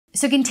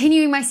So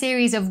continuing my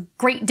series of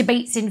great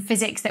debates in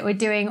physics that we're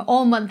doing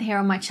all month here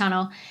on my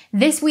channel,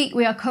 this week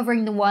we are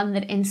covering the one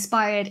that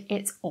inspired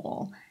it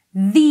all.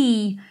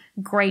 The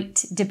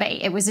great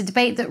debate. It was a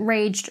debate that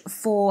raged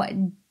for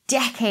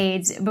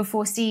decades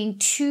before seeing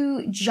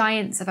two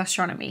giants of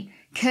astronomy,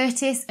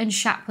 Curtis and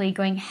Shapley,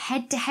 going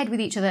head to head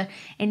with each other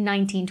in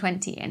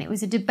 1920. And it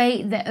was a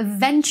debate that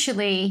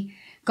eventually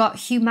got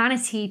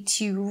humanity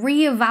to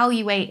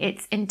reevaluate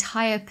its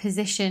entire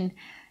position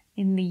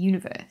in the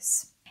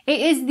universe. It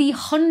is the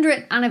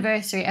 100th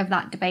anniversary of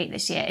that debate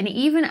this year, and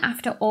even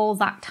after all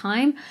that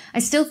time, I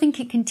still think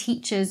it can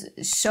teach us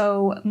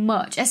so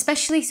much,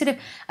 especially sort of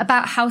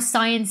about how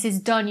science is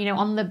done, you know,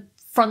 on the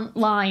front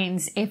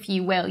lines, if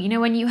you will. You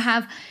know, when you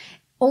have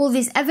all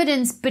this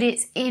evidence, but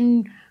it's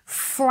in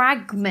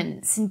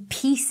fragments and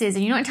pieces,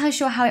 and you're not entirely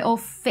sure how it all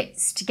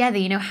fits together.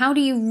 You know, how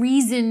do you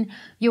reason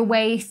your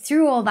way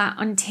through all that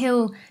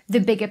until the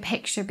bigger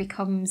picture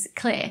becomes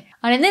clear?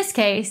 And in this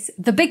case,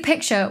 the big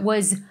picture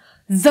was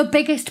the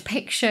biggest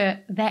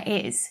picture there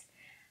is.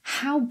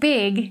 How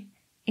big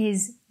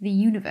is the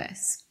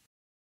universe?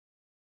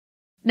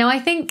 Now, I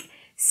think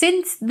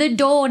since the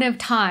dawn of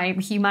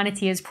time,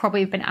 humanity has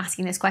probably been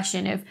asking this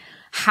question of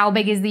how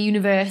big is the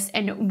universe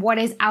and what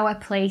is our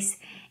place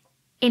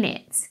in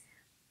it?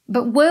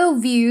 But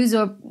worldviews,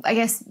 or I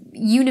guess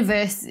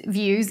universe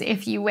views,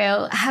 if you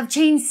will, have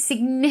changed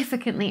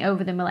significantly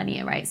over the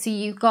millennia, right? So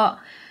you've got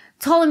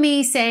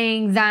Ptolemy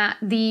saying that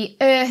the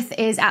Earth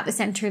is at the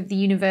center of the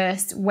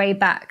universe way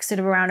back sort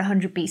of around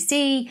 100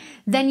 BC.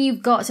 Then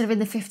you've got sort of in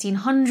the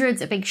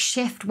 1500s a big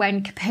shift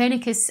when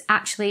Copernicus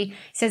actually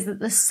says that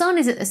the sun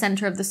is at the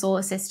center of the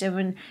solar system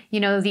and, you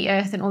know, the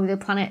Earth and all the other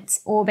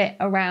planets orbit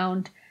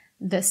around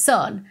the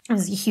sun. It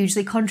was a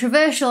hugely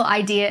controversial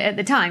idea at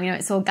the time. You know,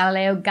 it saw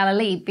Galileo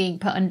Galilei being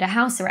put under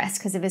house arrest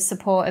because of his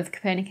support of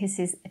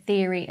Copernicus's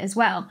theory as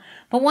well.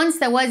 But once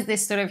there was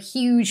this sort of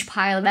huge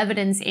pile of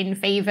evidence in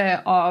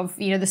favor of,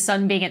 you know, the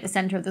sun being at the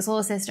center of the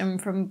solar system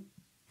from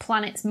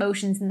planets'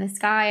 motions in the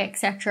sky,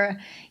 etc.,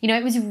 you know,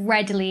 it was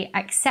readily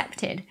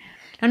accepted.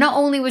 Now, not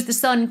only was the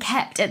sun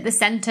kept at the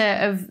center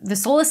of the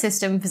solar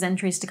system for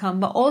centuries to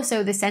come, but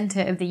also the center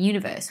of the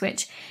universe,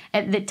 which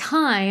at the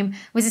time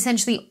was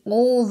essentially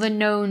all the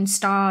known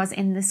stars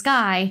in the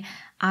sky,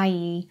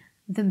 i.e.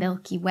 the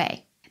Milky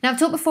Way. Now, I've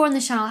talked before on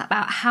the channel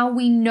about how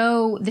we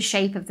know the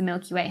shape of the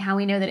Milky Way, how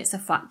we know that it's a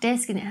flat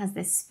disk and it has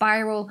this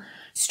spiral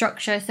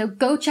structure. So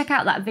go check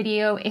out that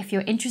video if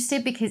you're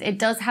interested, because it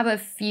does have a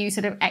few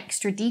sort of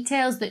extra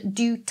details that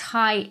do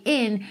tie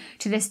in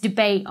to this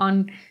debate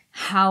on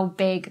how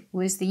big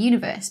was the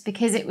universe,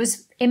 because it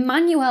was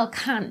Immanuel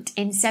Kant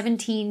in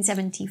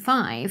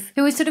 1775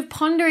 who was sort of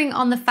pondering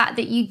on the fact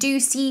that you do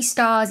see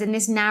stars in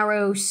this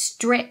narrow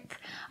strip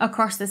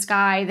across the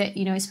sky that,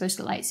 you know, is supposed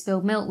to look like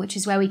spilled milk, which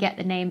is where we get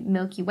the name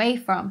Milky Way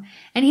from.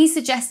 And he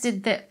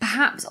suggested that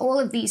perhaps all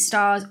of these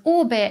stars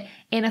orbit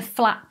in a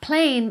flat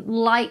plane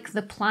like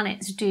the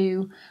planets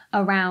do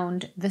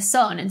around the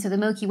sun. And so the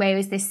Milky Way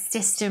was this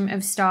system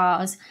of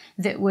stars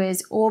that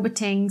was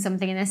orbiting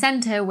something in the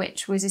center,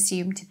 which was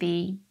assumed to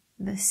be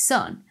the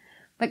sun.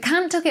 But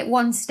Kant took it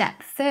one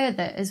step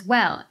further as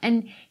well,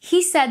 and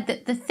he said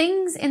that the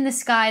things in the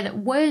sky that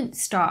weren't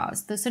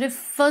stars, the sort of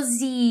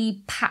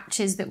fuzzy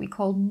patches that we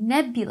call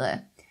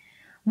nebula,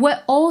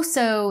 were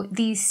also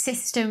these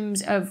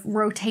systems of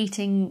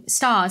rotating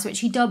stars, which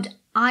he dubbed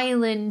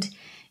island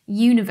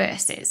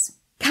universes.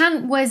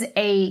 Kant was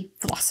a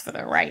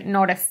philosopher, right?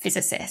 Not a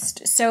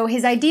physicist. So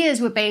his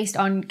ideas were based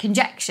on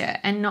conjecture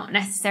and not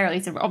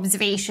necessarily sort of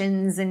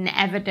observations and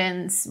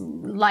evidence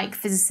like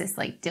physicists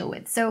like deal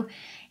with. So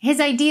his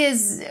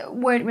ideas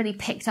weren't really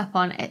picked up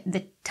on at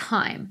the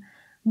time.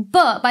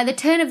 But by the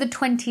turn of the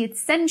 20th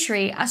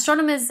century,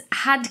 astronomers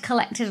had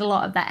collected a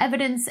lot of that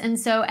evidence, and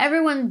so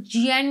everyone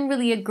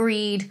generally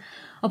agreed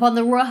upon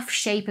the rough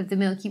shape of the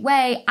Milky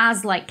Way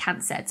as, like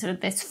Kant said, sort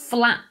of this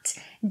flat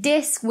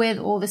disk with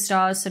all the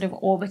stars sort of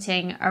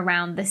orbiting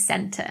around the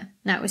center.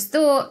 Now, it was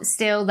thought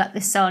still that the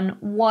sun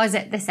was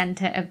at the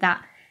center of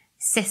that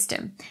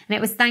system. And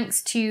it was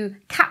thanks to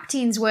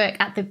Kapteyn's work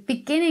at the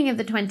beginning of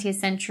the 20th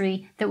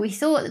century that we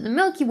thought that the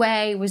Milky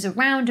Way was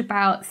around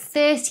about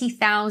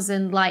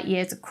 30,000 light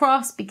years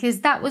across,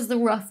 because that was the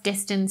rough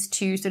distance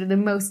to sort of the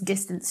most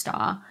distant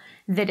star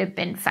that had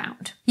been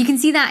found. You can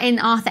see that in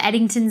Arthur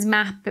Eddington's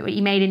map that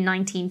he made in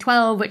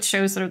 1912, which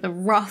shows sort of the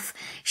rough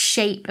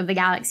shape of the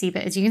galaxy.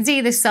 But as you can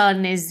see, the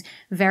sun is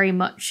very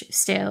much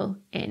still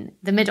in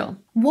the middle.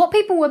 What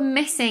people were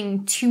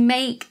missing to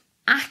make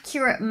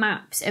accurate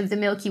maps of the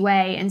Milky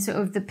Way and sort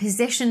of the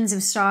positions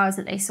of stars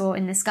that they saw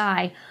in the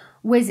sky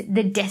was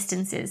the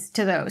distances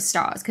to those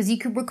stars. Because you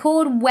could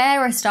record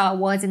where a star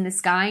was in the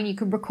sky, and you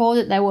could record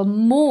that there were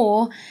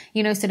more,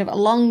 you know, sort of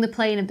along the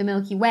plane of the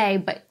Milky Way,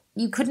 but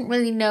you couldn't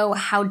really know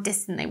how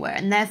distant they were,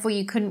 and therefore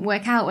you couldn't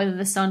work out whether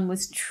the sun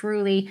was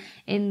truly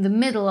in the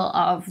middle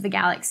of the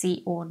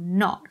galaxy or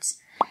not.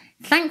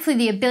 Thankfully,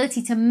 the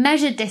ability to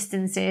measure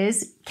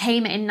distances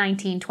came in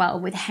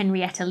 1912 with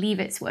Henrietta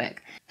Leavitt's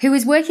work, who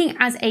was working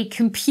as a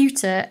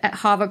computer at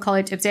Harvard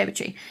College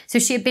Observatory. So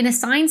she had been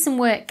assigned some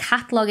work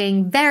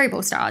cataloguing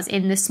variable stars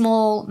in the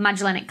Small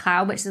Magellanic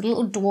Cloud, which is a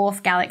little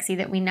dwarf galaxy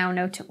that we now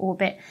know to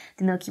orbit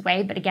the Milky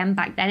Way. But again,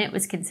 back then it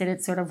was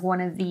considered sort of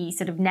one of the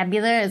sort of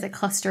nebula as a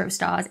cluster of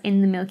stars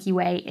in the Milky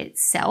Way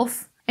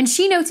itself. And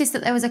she noticed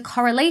that there was a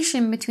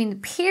correlation between the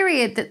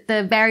period that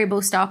the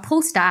variable star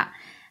pulsed at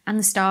and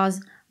the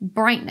star's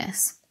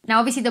brightness. Now,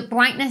 obviously, the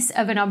brightness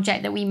of an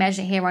object that we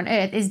measure here on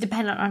Earth is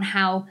dependent on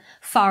how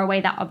far away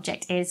that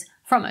object is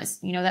from us.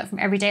 You know that from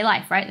everyday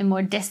life, right? The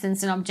more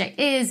distant an object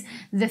is,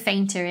 the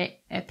fainter it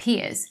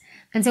appears.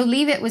 And so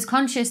Leavitt was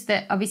conscious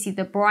that obviously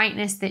the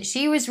brightness that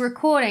she was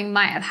recording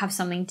might have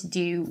something to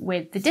do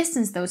with the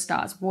distance those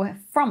stars were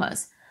from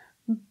us.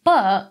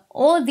 But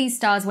all of these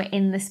stars were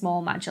in the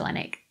Small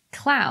Magellanic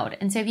Cloud.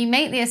 And so if you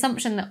make the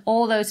assumption that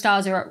all those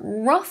stars are at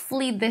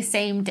roughly the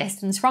same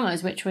distance from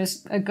us, which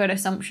was a good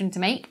assumption to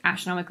make,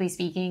 astronomically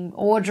speaking,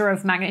 order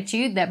of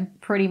magnitude, they're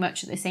pretty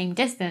much at the same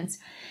distance,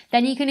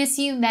 then you can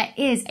assume there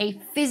is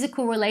a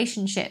physical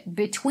relationship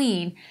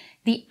between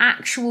the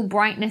actual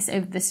brightness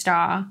of the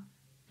star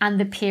and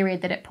the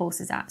period that it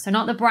pulses at. So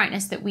not the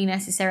brightness that we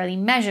necessarily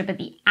measure, but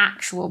the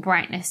actual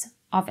brightness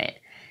of it.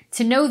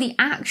 To know the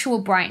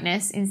actual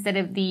brightness instead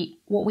of the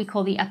what we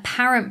call the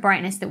apparent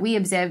brightness that we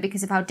observe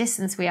because of how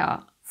distant we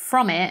are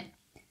from it,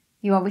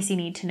 you obviously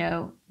need to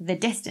know the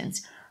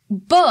distance.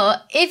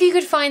 But if you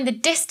could find the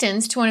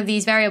distance to one of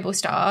these variable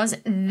stars,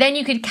 then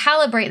you could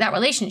calibrate that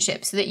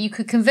relationship so that you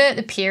could convert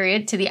the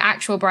period to the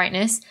actual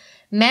brightness,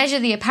 measure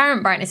the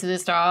apparent brightness of the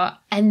star,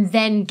 and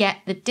then get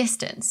the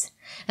distance.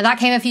 And that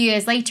came a few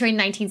years later in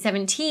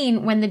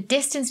 1917 when the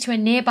distance to a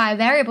nearby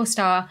variable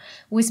star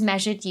was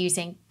measured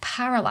using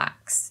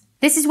parallax.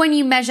 This is when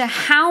you measure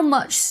how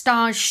much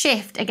stars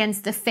shift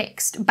against the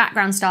fixed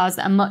background stars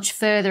that are much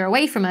further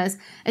away from us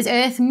as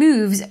Earth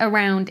moves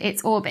around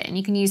its orbit. And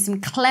you can use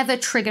some clever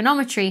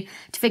trigonometry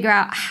to figure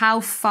out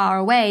how far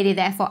away they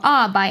therefore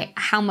are by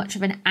how much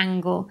of an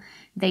angle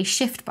they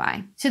shift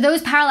by. So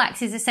those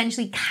parallaxes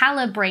essentially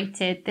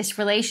calibrated this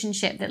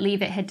relationship that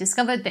Leavitt had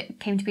discovered that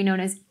came to be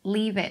known as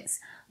Leavitt's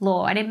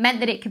law. And it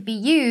meant that it could be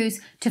used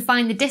to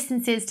find the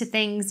distances to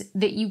things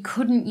that you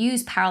couldn't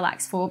use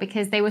parallax for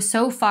because they were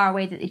so far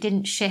away that they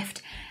didn't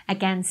shift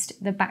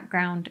against the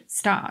background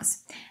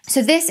stars.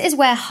 So this is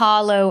where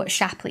Harlow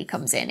Shapley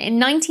comes in. In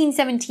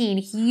 1917,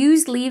 he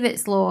used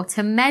Leavitt's law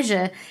to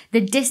measure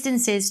the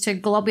distances to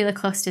globular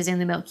clusters in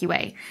the Milky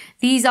Way.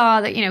 These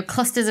are,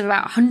 clusters of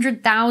about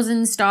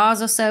 100,000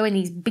 stars or so in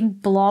these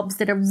big blobs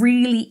that are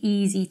really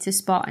easy to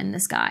spot in the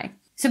sky.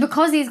 So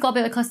because these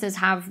globular clusters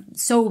have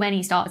so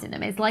many stars in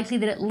them, it's likely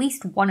that at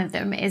least one of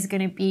them is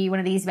going to be one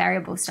of these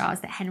variable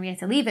stars that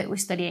Henrietta Leavitt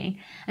was studying.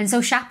 And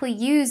so Shapley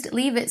used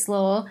Leavitt's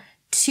law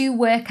to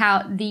work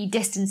out the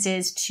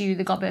distances to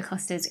the globular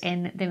clusters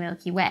in the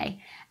Milky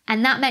Way.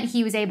 And that meant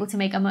he was able to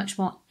make a much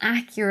more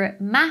accurate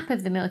map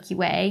of the Milky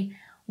Way,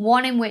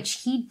 one in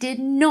which he did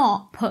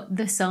not put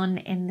the sun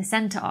in the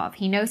center of.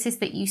 He noticed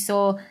that you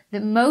saw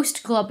that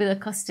most globular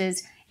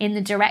clusters in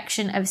the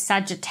direction of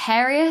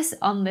Sagittarius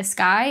on the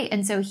sky.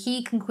 And so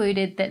he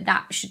concluded that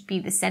that should be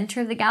the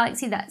center of the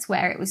galaxy. That's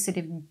where it was sort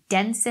of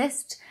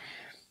densest.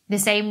 The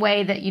same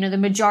way that, the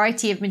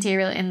majority of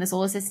material in the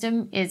solar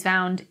system is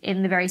found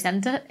in the very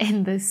center,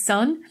 in the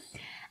sun.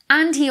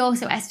 And he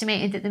also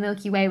estimated that the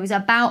Milky Way was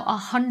about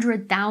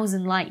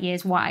 100,000 light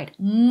years wide,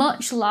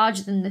 much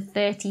larger than the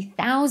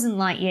 30,000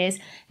 light years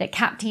that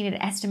Kapteyn had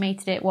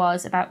estimated it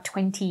was about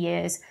 20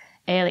 years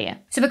earlier.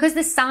 So because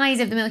the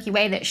size of the Milky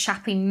Way that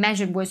Shapley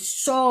measured was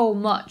so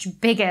much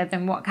bigger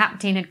than what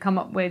Kapteyn had come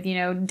up with,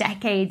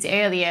 decades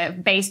earlier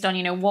based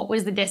on, what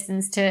was the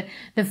distance to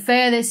the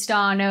furthest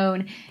star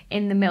known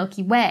in the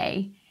Milky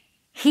Way,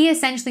 he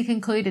essentially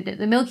concluded that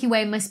the Milky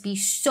Way must be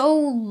so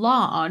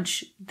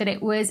large that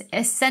it was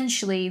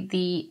essentially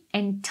the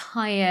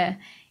entire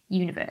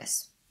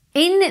universe.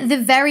 In the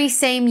very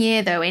same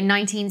year, though, in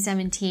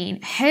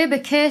 1917,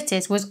 Herbert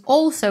Curtis was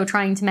also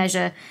trying to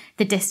measure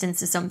the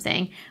distance of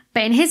something,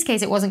 but in his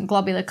case, it wasn't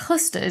globular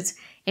clusters,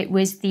 it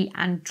was the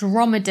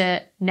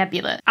Andromeda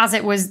Nebula, as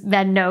it was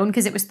then known,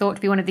 because it was thought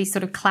to be one of these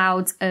sort of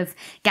clouds of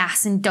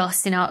gas and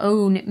dust in our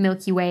own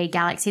Milky Way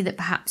galaxy that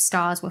perhaps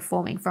stars were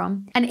forming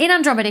from. And in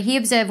Andromeda, he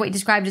observed what he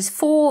described as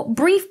 4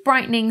 brief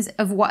brightenings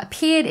of what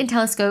appeared in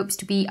telescopes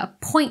to be a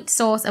point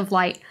source of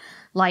light,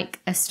 like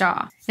a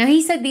star. Now,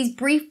 he said these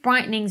brief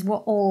brightenings were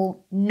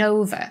all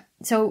nova.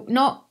 So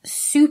not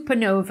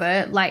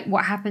supernova, like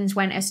what happens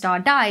when a star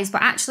dies,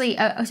 but actually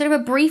a sort of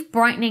a brief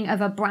brightening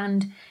of a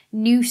brand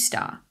new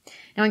star.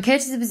 Now, when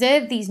Curtis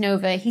observed these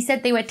nova, he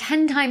said they were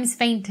 10 times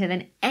fainter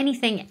than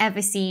anything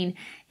ever seen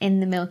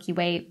in the Milky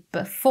Way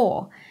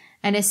before.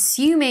 And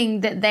assuming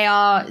that they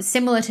are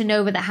similar to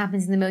nova that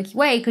happens in the Milky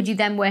Way, could you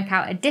then work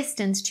out a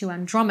distance to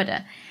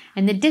Andromeda?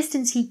 And the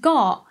distance he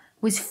got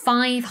was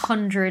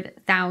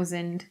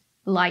 500,000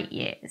 light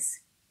years,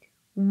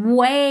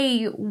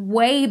 way,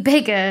 way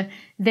bigger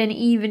than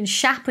even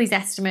Shapley's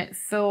estimate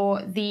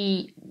for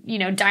the,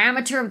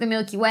 diameter of the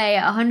Milky Way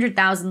at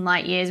 100,000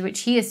 light years,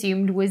 which he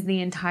assumed was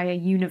the entire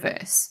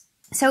universe.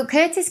 So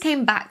Curtis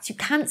came back to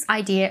Kant's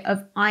idea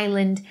of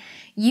island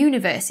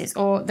universes,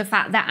 or the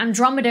fact that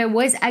Andromeda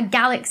was a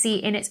galaxy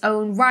in its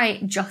own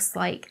right, just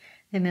like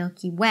the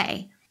Milky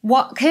Way.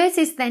 What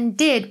Curtis then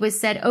did was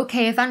said,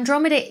 okay, if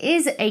Andromeda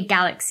is a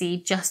galaxy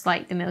just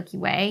like the Milky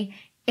Way,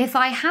 if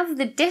I have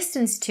the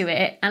distance to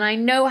it and I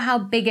know how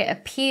big it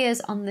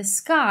appears on the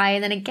sky,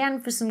 then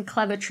again, for some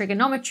clever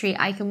trigonometry,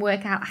 I can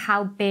work out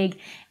how big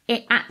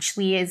it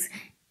actually is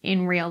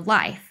in real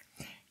life.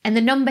 And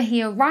the number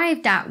he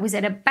arrived at was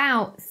at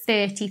about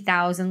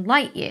 30,000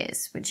 light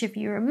years, which, if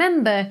you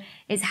remember,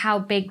 is how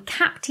big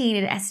Kapteyn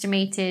had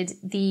estimated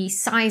the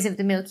size of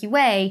the Milky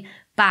Way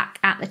back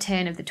at the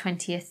turn of the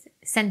 20th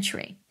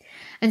century.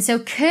 And so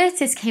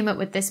Curtis came up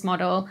with this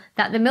model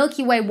that the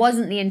Milky Way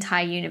wasn't the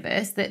entire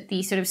universe, that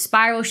the sort of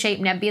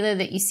spiral-shaped nebula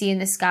that you see in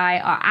the sky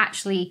are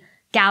actually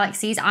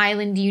galaxies,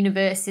 island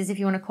universes, if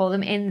you want to call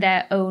them, in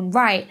their own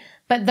right.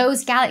 But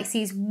those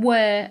galaxies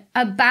were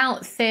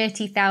about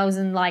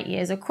 30,000 light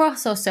years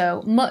across or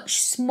so, much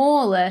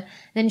smaller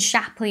than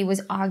Shapley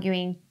was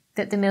arguing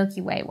that the Milky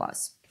Way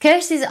was.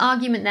 Curtis's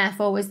argument,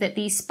 therefore, was that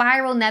these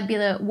spiral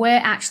nebula were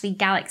actually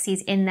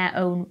galaxies in their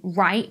own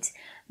right,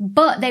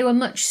 but they were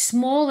much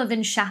smaller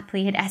than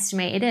Shapley had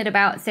estimated at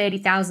about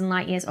 30,000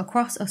 light years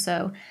across or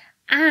so,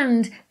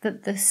 and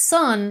that the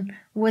sun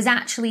was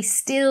actually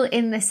still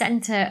in the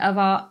center of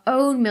our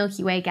own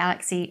Milky Way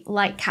galaxy,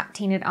 like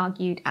Kapteyn had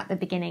argued at the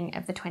beginning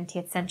of the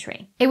 20th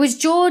century. It was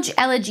George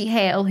Ellergy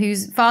Hale,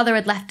 whose father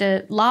had left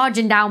a large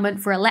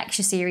endowment for a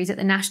lecture series at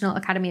the National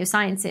Academy of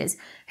Sciences,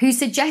 who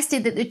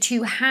suggested that the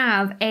two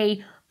have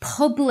a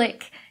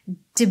public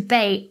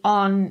debate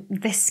on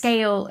the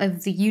scale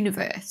of the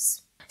universe.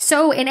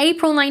 So in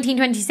April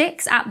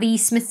 1926, at the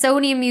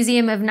Smithsonian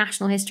Museum of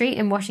National History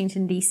in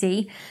Washington,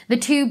 D.C., the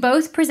two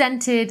both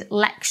presented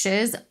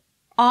lectures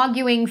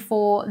arguing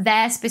for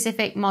their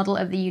specific model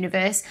of the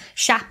universe.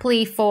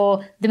 Shapley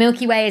for the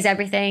Milky Way is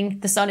everything,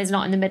 the sun is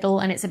not in the middle,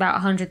 and it's about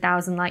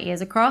 100,000 light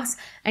years across.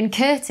 And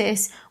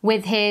Curtis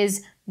with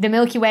his the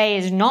Milky Way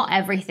is not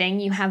everything.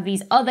 You have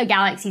these other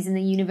galaxies in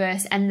the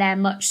universe, and they're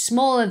much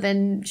smaller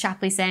than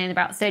Shapley's saying,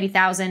 about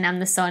 30,000,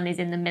 and the sun is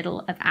in the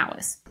middle of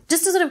ours.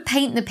 Just to sort of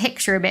paint the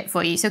picture a bit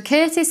for you. So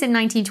Curtis in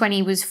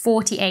 1920 was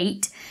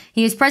 48.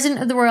 He was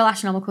president of the Royal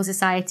Astronomical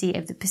Society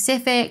of the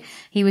Pacific.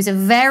 He was a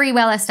very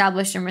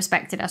well-established and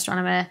respected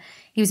astronomer.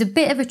 He was a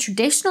bit of a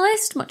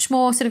traditionalist, much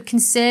more sort of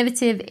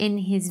conservative in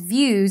his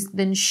views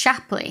than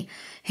Shapley,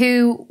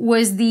 who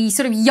was the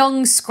sort of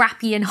young,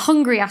 scrappy and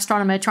hungry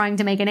astronomer trying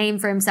to make a name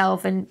for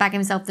himself and bag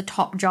himself the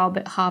top job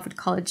at Harvard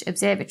College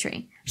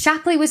Observatory.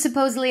 Shapley was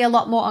supposedly a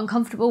lot more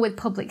uncomfortable with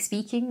public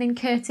speaking than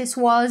Curtis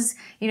was.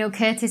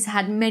 Curtis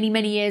had many,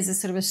 many years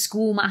as sort of a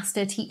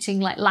schoolmaster teaching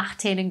like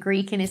Latin and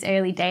Greek in his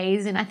early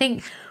days. And I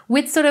think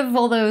with sort of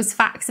all those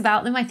facts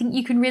about them, I think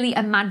you can really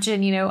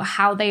imagine,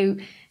 how they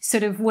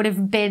sort of would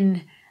have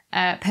been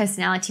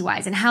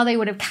personality-wise and how they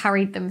would have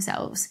carried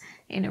themselves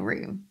in a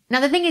room. Now,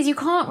 the thing is, you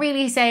can't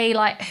really say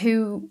like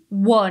who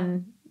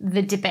won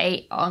the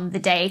debate on the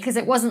day, because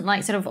it wasn't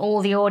like sort of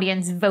all the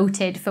audience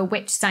voted for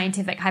which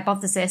scientific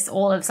hypothesis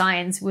all of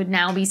science would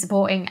now be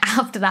supporting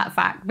after that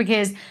fact,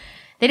 because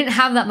they didn't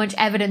have that much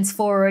evidence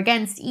for or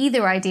against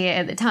either idea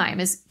at the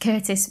time, as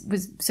Curtis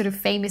was sort of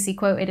famously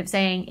quoted of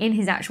saying in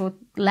his actual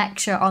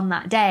lecture on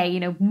that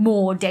day,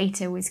 more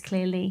data was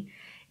clearly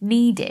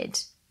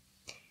needed.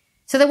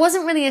 So there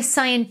wasn't really a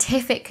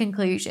scientific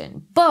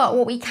conclusion, but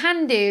what we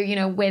can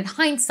do, with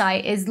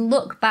hindsight is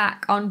look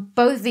back on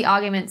both the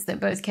arguments that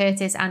both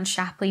Curtis and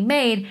Shapley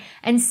made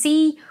and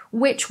see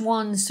which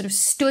ones sort of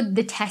stood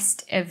the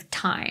test of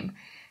time.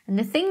 And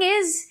the thing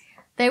is,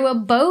 they were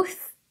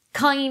both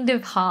kind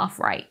of half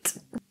right.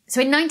 So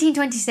in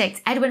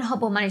 1926, Edwin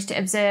Hubble managed to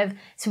observe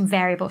some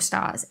variable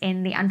stars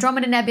in the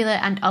Andromeda Nebula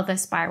and other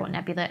spiral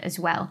nebula as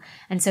well.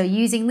 And so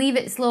using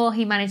Leavitt's law,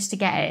 he managed to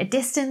get at a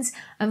distance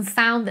and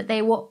found that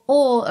they were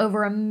all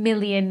over 1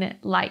 million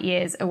light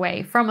years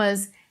away from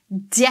us,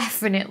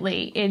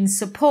 definitely in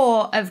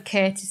support of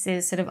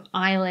Curtis's sort of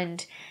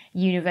island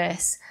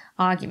universe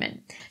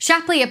argument.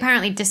 Shapley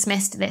apparently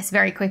dismissed this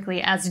very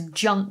quickly as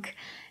junk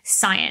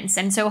science.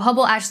 And so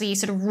Hubble actually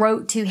sort of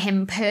wrote to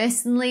him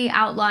personally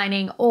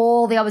outlining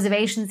all the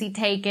observations he'd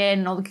taken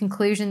and all the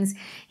conclusions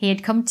he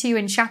had come to.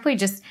 And Shapley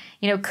just,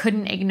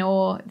 couldn't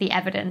ignore the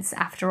evidence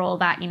after all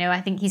that.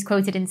 I think he's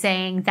quoted in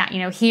saying that,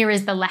 here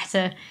is the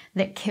letter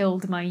that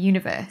killed my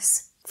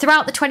universe.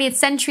 Throughout the 20th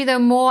century, though,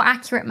 more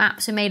accurate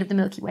maps were made of the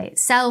Milky Way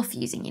itself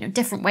using,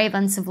 different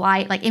wavelengths of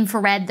light, like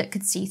infrared that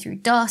could see through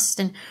dust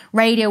and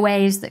radio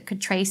waves that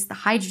could trace the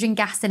hydrogen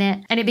gas in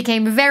it. And it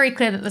became very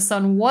clear that the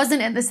sun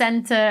wasn't at the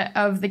center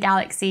of the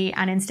galaxy,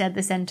 and instead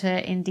the center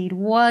indeed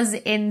was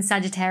in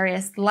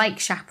Sagittarius, like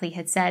Shapley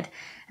had said,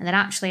 and that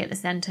actually at the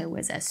center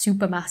was a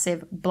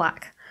supermassive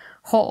black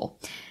hole.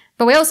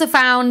 But we also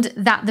found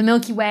that the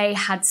Milky Way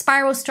had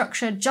spiral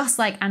structure just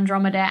like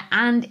Andromeda,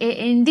 and it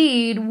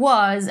indeed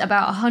was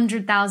about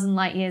 100,000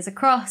 light years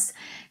across,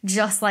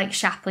 just like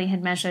Shapley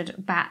had measured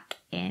back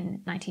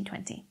in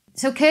 1920.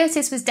 So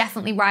Curtis was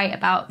definitely right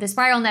about the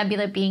spiral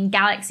nebula being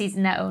galaxies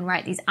in their own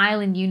right, these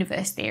island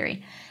universe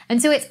theory.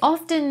 And so it's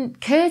often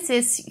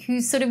Curtis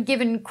who's sort of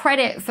given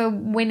credit for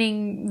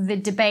winning the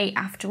debate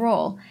after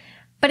all.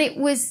 But it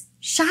was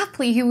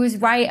Shapley who was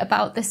right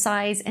about the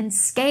size and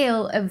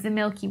scale of the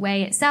Milky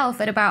Way itself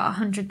at about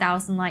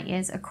 100,000 light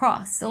years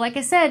across. So like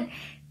I said,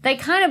 they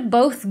kind of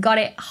both got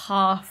it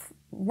half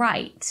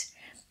right.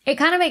 It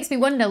kind of makes me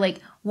wonder, like,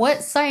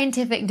 what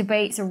scientific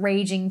debates are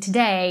raging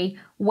today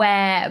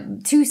where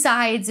two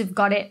sides have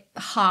got it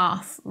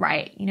half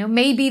right? You know,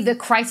 maybe the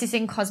crisis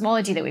in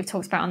cosmology that we've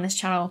talked about on this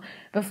channel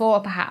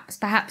before,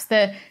 perhaps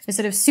the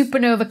sort of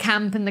supernova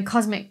camp and the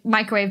cosmic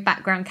microwave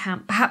background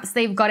camp, perhaps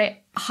they've got it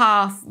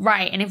half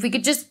right. And if we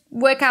could just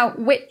work out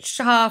which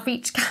half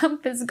each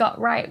camp has got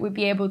right, we'd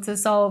be able to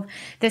solve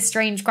this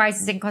strange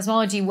crisis in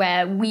cosmology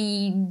where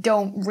we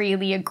don't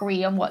really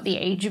agree on what the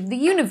age of the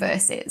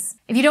universe is.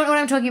 If you don't know what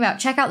I'm talking about,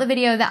 check out the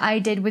video that I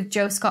did with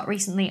Joe Scott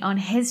recently on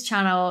his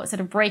channel, sort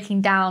of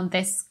breaking down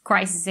this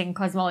crisis in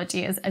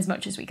cosmology as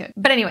much as we could.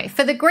 But anyway,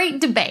 for the great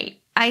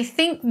debate, I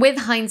think with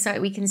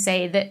hindsight we can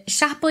say that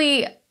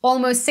Shapley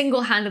almost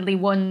single-handedly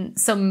won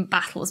some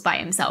battles by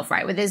himself,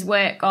 right? With his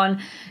work on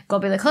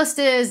globular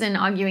clusters and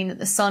arguing that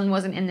the sun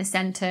wasn't in the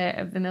center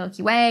of the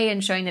Milky Way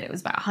and showing that it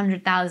was about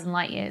 100,000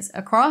 light years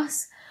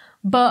across.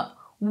 But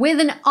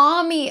with an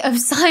army of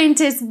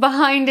scientists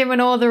behind him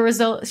and all the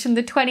results from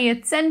the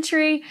 20th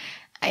century,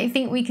 I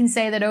think we can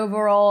say that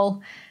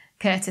overall,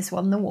 Curtis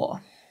won the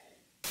war.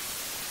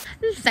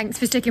 Thanks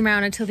for sticking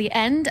around until the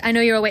end. I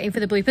know you're all waiting for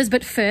the bloopers,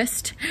 but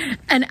first,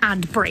 an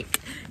ad break.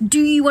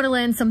 Do you want to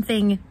learn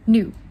something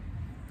new?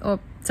 Or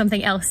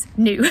something else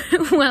new?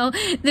 Well,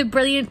 the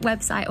Brilliant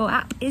website or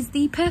app is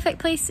the perfect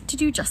place to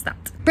do just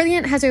that.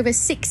 Brilliant has over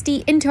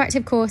 60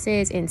 interactive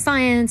courses in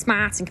science,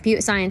 maths, and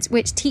computer science,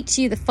 which teach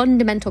you the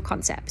fundamental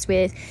concepts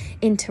with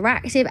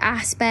interactive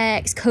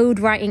aspects, code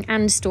writing,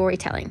 and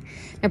storytelling.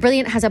 Now,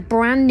 Brilliant has a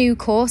brand new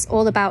course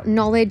all about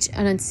knowledge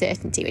and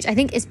uncertainty, which I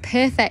think is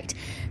perfect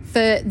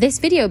for this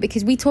video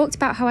because we talked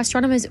about how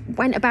astronomers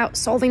went about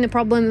solving the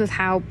problem of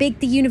how big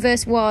the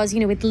universe was, you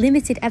know, with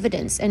limited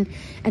evidence and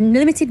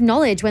limited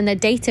knowledge when their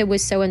data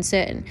was so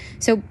uncertain.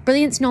 So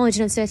Brilliant's Knowledge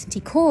and Uncertainty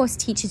course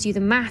teaches you the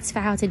maths for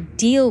how to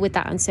deal with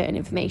that uncertain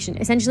information,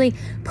 essentially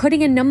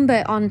putting a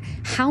number on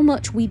how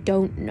much we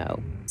don't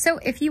know. So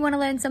if you want to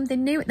learn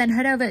something new, then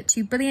head over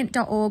to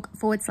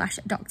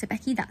brilliant.org/Dr.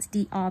 Becky, that's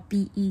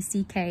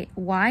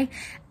DRBECKY,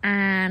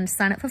 and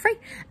sign up for free.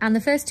 And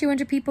the first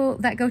 200 people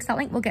that go to that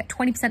link will get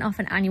 20% off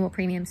an annual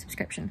premium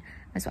subscription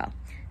as well.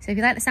 So if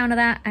you like the sound of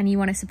that and you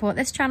want to support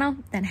this channel,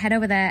 then head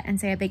over there and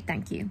say a big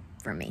thank you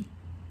from me.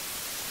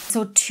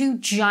 So two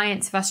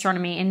giants of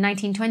astronomy in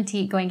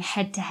 1920 going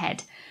head to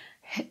head.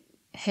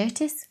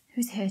 Hurtis?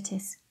 Who's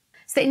Hurtis?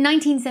 So in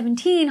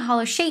 1917,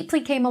 Hollow Shapley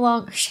came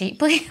along.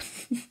 Shapley?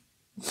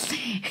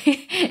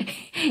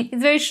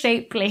 It's very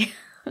shapely.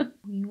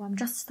 I'm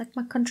just like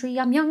my country.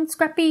 I'm young,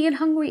 scrappy, and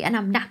hungry, and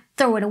I'm not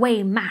throwing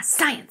away my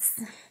science.